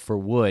have for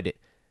Wood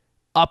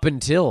up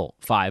until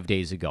 5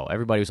 days ago.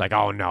 Everybody was like,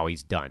 oh no,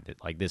 he's done.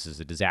 Like, this is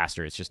a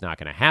disaster. It's just not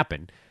going to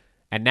happen.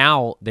 And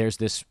now there's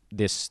this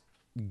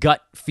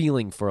gut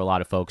feeling for a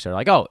lot of folks that are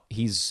like, oh,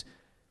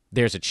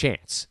 there's a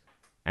chance.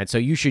 And so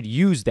you should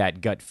use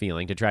that gut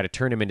feeling to try to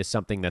turn him into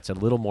something that's a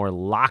little more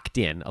locked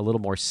in, a little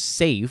more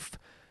safe,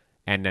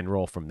 and then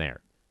roll from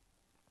there.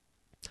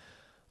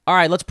 All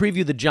right, let's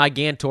preview the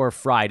Gigantor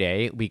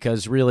Friday,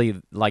 because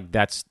really,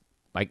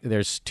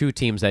 there's 2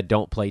 teams that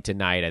don't play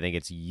tonight. I think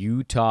it's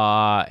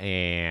Utah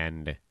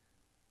and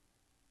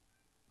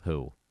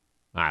who?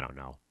 I don't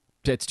know.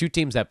 It's 2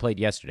 teams that played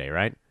yesterday,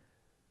 right?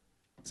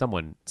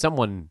 Someone,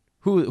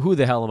 who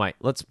the hell am I?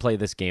 Let's play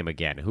this game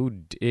again. Who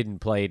didn't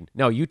play?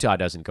 No, Utah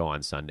doesn't go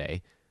on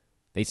Sunday.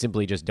 They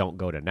simply just don't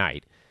go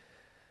tonight.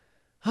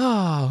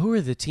 Who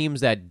are the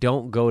teams that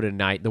don't go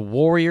tonight? The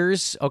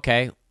Warriors.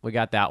 Okay, we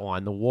got that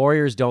one. The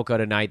Warriors don't go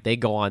tonight. They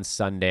go on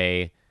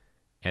Sunday.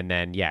 And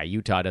then,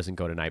 Utah doesn't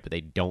go tonight, but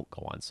they don't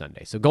go on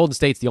Sunday. So Golden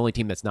State's the only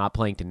team that's not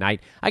playing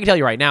tonight. I can tell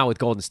you right now with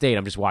Golden State,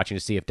 I'm just watching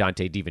to see if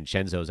Dante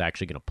DiVincenzo is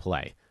actually going to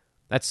play.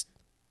 That's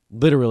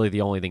literally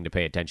the only thing to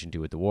pay attention to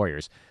with the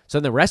Warriors. So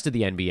in the rest of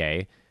the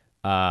NBA,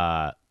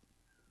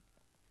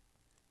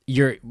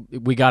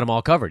 we got them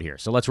all covered here.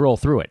 So let's roll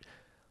through it.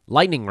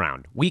 Lightning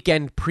round,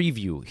 weekend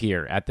preview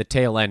here at the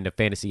tail end of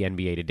Fantasy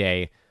NBA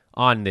Today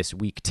on this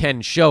Week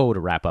 10 show to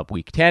wrap up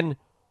Week 10.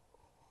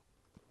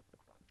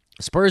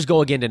 Spurs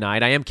go again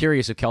tonight. I am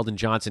curious if Keldon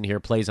Johnson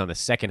here plays on the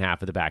second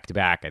half of the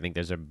back-to-back. I think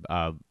there's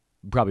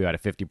probably about a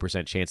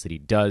 50% chance that he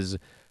does.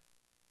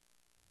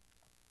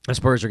 The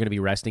Spurs are going to be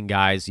resting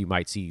guys. You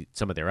might see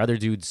some of their other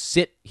dudes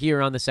sit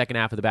here on the second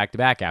half of the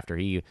back-to-back after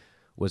he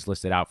was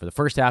listed out for the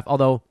first half.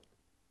 Although,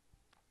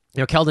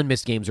 Keldon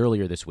missed games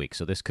earlier this week,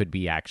 so this could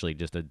be actually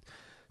just a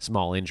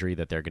small injury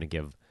that they're going to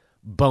give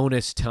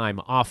bonus time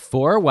off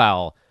for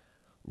while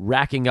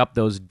racking up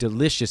those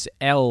delicious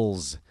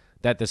L's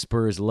that the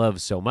Spurs love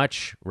so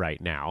much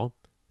right now.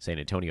 San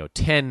Antonio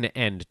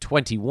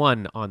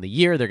 10-21 on the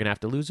year. They're going to have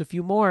to lose a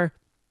few more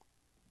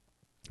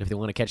if they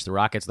want to catch the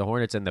Rockets, the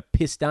Hornets, and the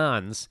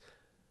Pistons.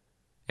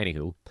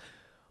 Anywho,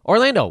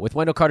 Orlando with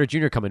Wendell Carter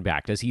Jr. coming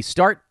back. Does he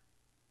start?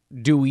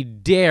 Do we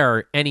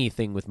dare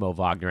anything with Mo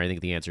Wagner? I think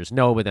the answer is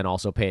no, but then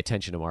also pay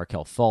attention to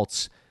Markelle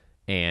Fultz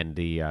and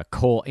the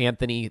Cole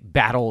Anthony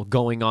battle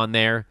going on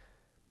there.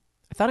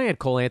 I thought I had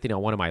Cole Anthony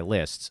on one of my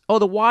lists. Oh,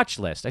 the watch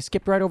list. I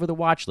skipped right over the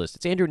watch list.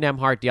 It's Andrew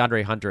Nembhard,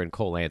 DeAndre Hunter, and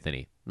Cole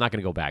Anthony. I'm not going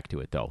to go back to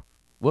it, though.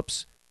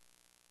 Whoops.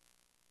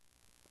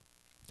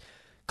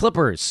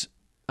 Clippers.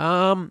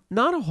 Not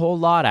a whole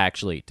lot,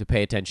 actually, to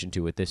pay attention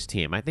to with this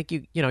team. I think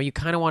you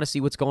kind of want to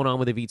see what's going on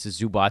with Ivica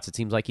Zubac. It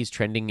seems like he's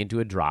trending into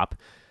a drop.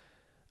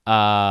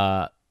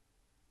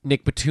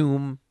 Nick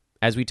Batum,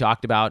 as we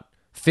talked about.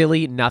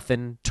 Philly,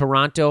 nothing.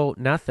 Toronto,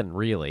 nothing,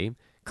 really.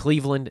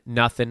 Cleveland,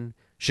 nothing.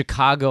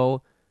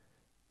 Chicago,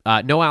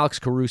 no Alex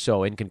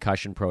Caruso in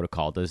concussion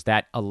protocol. Does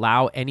that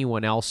allow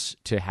anyone else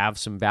to have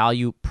some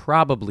value?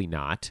 Probably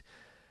not.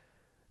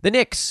 The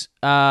Knicks,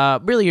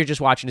 really you're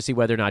just watching to see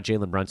whether or not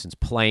Jalen Brunson's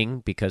playing,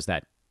 because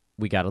that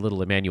We got a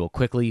little Emmanuel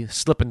Quickly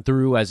slipping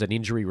through as an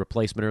injury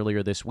replacement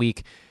earlier this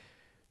week.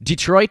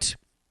 Detroit,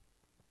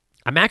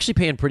 I'm actually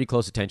paying pretty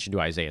close attention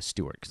to Isaiah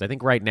Stewart because I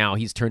think right now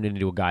he's turned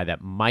into a guy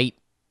that might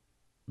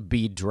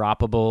be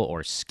droppable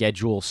or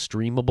schedule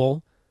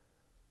streamable,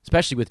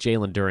 especially with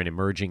Jalen Duren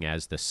emerging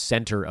as the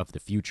center of the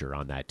future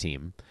on that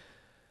team.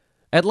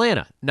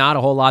 Atlanta, not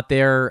a whole lot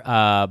there.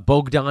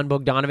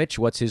 Bogdanovich,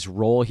 what's his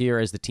role here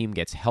as the team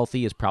gets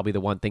healthy is probably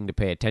the one thing to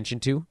pay attention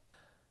to.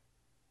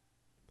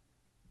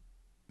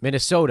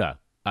 Minnesota,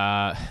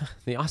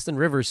 the Austin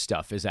Rivers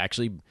stuff is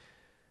actually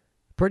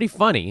pretty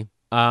funny.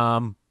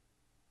 I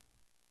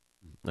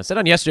said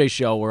on yesterday's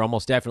show, we're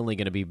almost definitely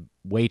going to be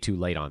way too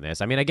late on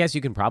this. I mean, I guess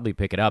you can probably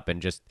pick it up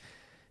and just,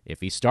 if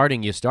he's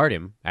starting, you start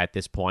him at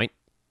this point.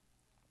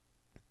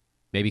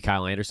 Maybe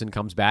Kyle Anderson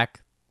comes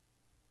back.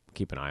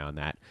 Keep an eye on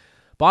that.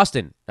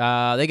 Boston,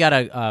 they got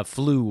a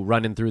flu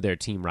running through their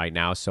team right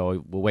now,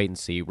 so we'll wait and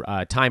see.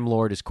 Time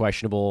Lord is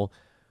questionable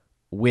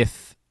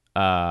with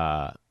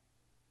the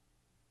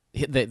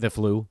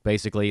flu,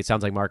 basically. It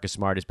sounds like Marcus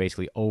Smart is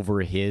basically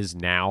over his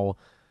now.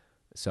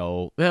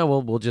 So, yeah,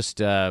 we'll just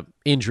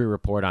injury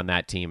report on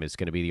that team is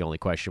going to be the only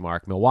question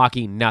mark.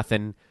 Milwaukee,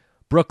 nothing.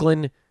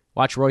 Brooklyn,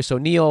 watch Royce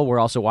O'Neal. We're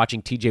also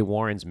watching TJ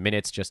Warren's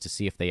minutes just to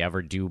see if they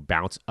ever do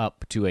bounce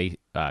up to a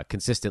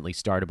consistently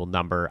startable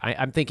number.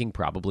 I'm thinking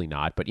probably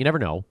not, but you never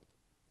know.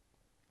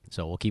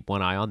 So we'll keep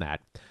one eye on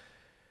that.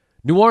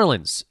 New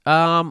Orleans,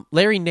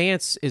 Larry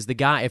Nance is the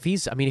guy. If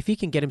he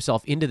can get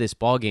himself into this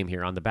ballgame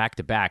here on the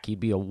back-to-back, he'd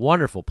be a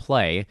wonderful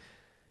play.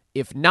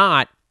 If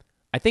not,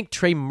 I think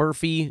Trey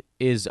Murphy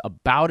is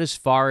about as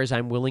far as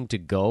I'm willing to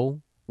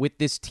go with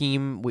this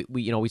team.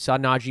 We saw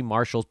Najee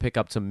Marshall pick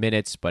up some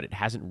minutes, but it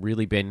hasn't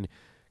really been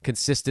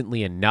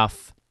consistently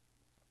enough.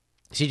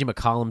 CJ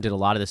McCollum did a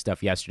lot of this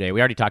stuff yesterday. We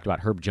already talked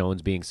about Herb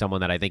Jones being someone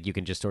that I think you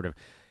can just sort of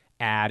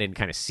add and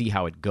kind of see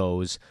how it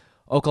goes.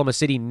 Oklahoma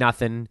City,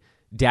 nothing.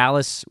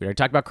 Dallas, we already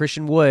talked about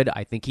Christian Wood.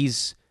 I think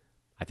he's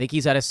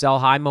at a sell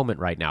high moment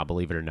right now,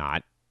 believe it or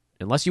not.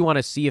 Unless you want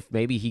to see if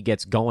maybe he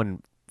gets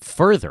going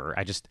further,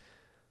 I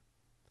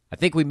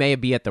think we may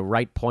be at the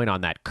right point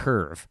on that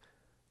curve.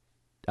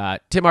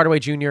 Tim Hardaway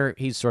Jr.,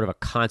 he's sort of a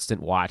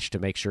constant watch to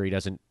make sure he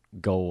doesn't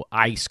go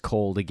ice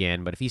cold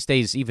again. But if he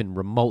stays even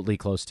remotely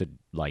close to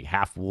like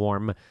half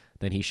warm,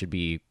 then he should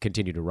be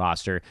continued to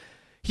roster.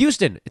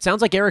 Houston, it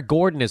sounds like Eric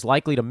Gordon is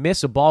likely to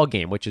miss a ball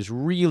game, which is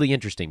really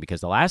interesting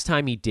because the last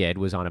time he did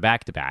was on a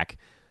back-to-back.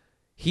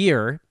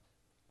 Here,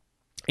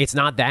 it's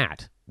not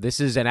that. This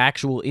is an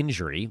actual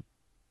injury,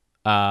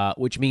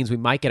 which means we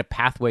might get a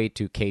pathway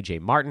to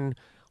KJ Martin.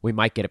 We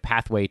might get a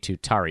pathway to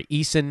Tari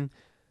Eason.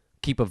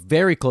 Keep a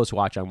very close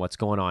watch on what's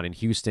going on in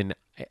Houston.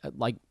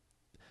 I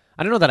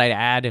don't know that I'd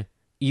add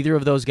either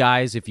of those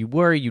guys. If you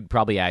were, you'd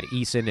probably add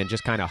Eason and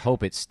just kind of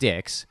hope it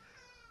sticks.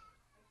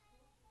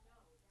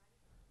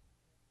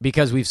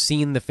 Because we've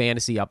seen the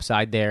fantasy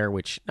upside there,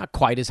 which not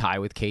quite as high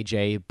with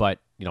KJ, but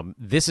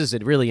this is a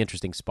really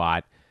interesting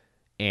spot.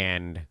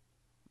 And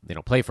they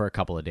don't play for a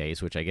couple of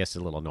days, which I guess is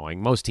a little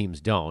annoying. Most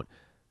teams don't.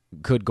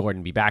 Could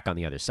Gordon be back on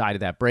the other side of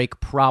that break?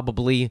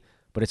 Probably,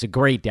 but it's a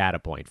great data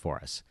point for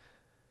us.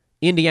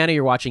 Indiana,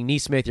 you're watching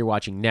Nesmith, you're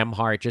watching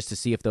Nembhard, just to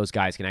see if those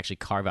guys can actually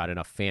carve out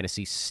enough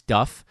fantasy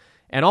stuff.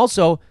 And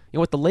also,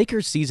 with the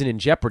Lakers season in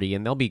jeopardy,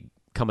 and they'll be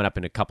coming up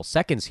in a couple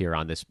seconds here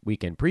on this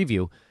weekend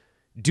preview,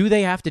 do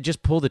they have to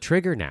just pull the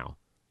trigger now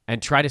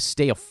and try to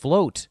stay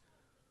afloat?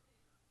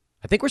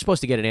 I think we're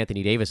supposed to get an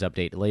Anthony Davis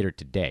update later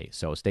today,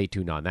 so stay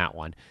tuned on that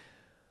one.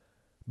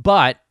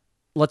 But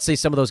let's say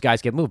some of those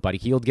guys get moved. Buddy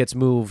Hield gets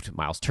moved.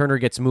 Miles Turner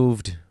gets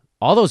moved.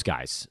 All those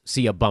guys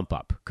see a bump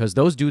up because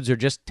those dudes are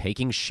just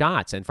taking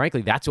shots. And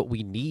frankly, that's what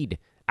we need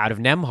out of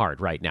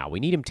Nembhard right now. We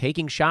need him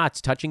taking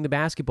shots, touching the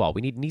basketball.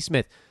 We need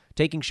Nesmith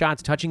taking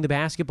shots, touching the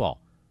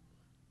basketball.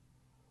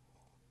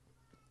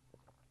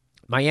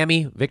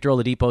 Miami, Victor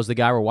Oladipo is the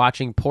guy we're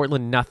watching.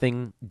 Portland,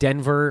 nothing.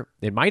 Denver,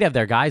 they might have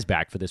their guys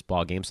back for this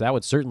ball game, so that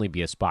would certainly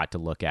be a spot to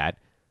look at.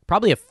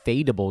 Probably a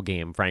fadeable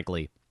game,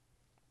 frankly.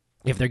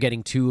 If they're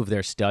getting two of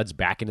their studs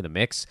back into the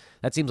mix,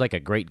 that seems like a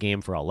great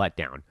game for a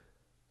letdown.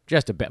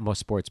 Just a most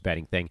sports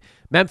betting thing.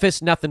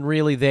 Memphis, nothing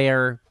really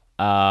there.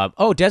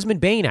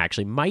 Desmond Bane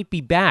actually might be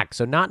back,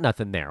 so not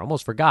nothing there.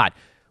 Almost forgot.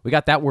 We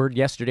got that word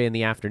yesterday in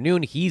the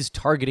afternoon. He's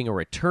targeting a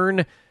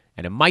return,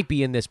 and it might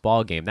be in this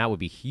ball game. That would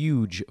be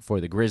huge for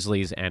the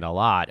Grizzlies and a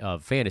lot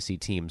of fantasy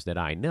teams that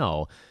I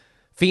know.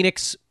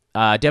 Phoenix,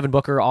 Devin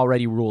Booker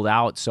already ruled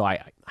out, so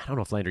I don't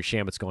know if Landry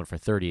Shamet's going for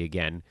 30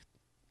 again.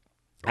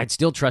 I'd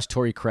still trust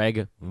Torrey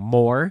Craig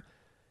more.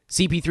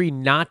 CP3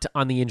 not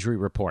on the injury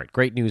report.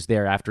 Great news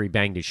there after he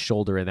banged his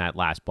shoulder in that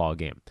last ball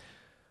game.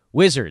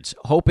 Wizards,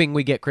 hoping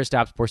we get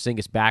Kristaps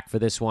Porzingis back for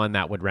this one.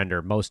 That would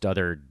render most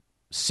other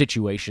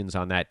situations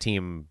on that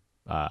team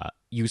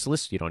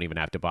useless. You don't even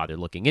have to bother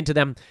looking into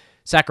them.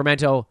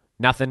 Sacramento,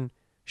 nothing.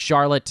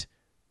 Charlotte,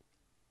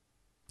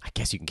 I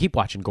guess you can keep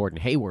watching Gordon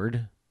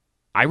Hayward.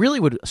 I really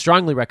would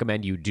strongly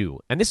recommend you do.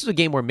 And this is a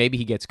game where maybe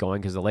he gets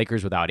going because the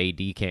Lakers without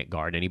AD can't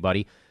guard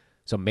anybody.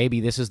 So maybe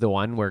this is the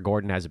one where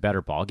Gordon has a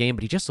better ball game,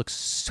 but he just looks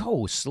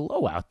so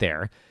slow out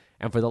there.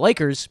 And for the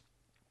Lakers,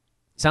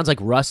 Sounds like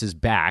Russ is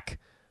back.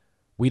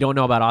 We don't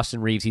know about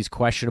Austin Reeves. He's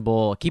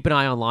questionable. Keep an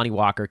eye on Lonnie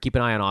Walker. Keep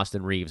an eye on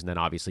Austin Reeves. And then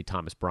obviously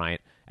Thomas Bryant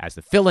as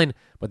the fill-in.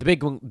 But the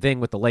big thing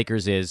with the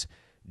Lakers is,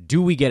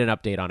 do we get an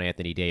update on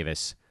Anthony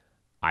Davis?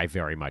 I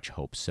very much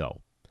hope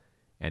so.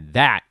 And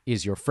that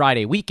is your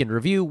Friday Weekend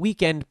Review,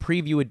 Weekend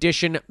Preview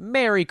Edition.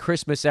 Merry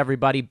Christmas,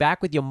 everybody.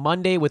 Back with you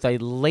Monday with a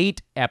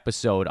late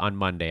episode on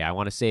Monday. I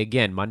want to say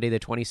again, Monday the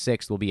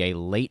 26th will be a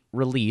late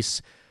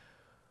release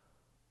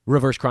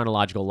Reverse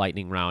Chronological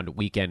Lightning Round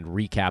Weekend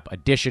Recap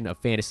edition of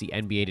Fantasy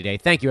NBA Today.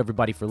 Thank you,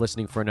 everybody, for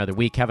listening for another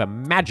week. Have a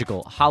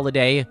magical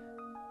holiday,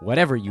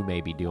 whatever you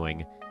may be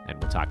doing,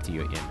 and we'll talk to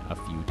you in a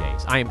few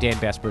days. I am Dan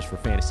Vespers for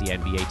Fantasy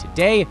NBA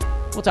Today.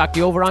 We'll talk to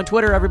you over on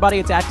Twitter, everybody.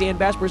 It's at Dan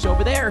Vespers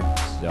over there.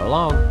 So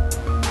long.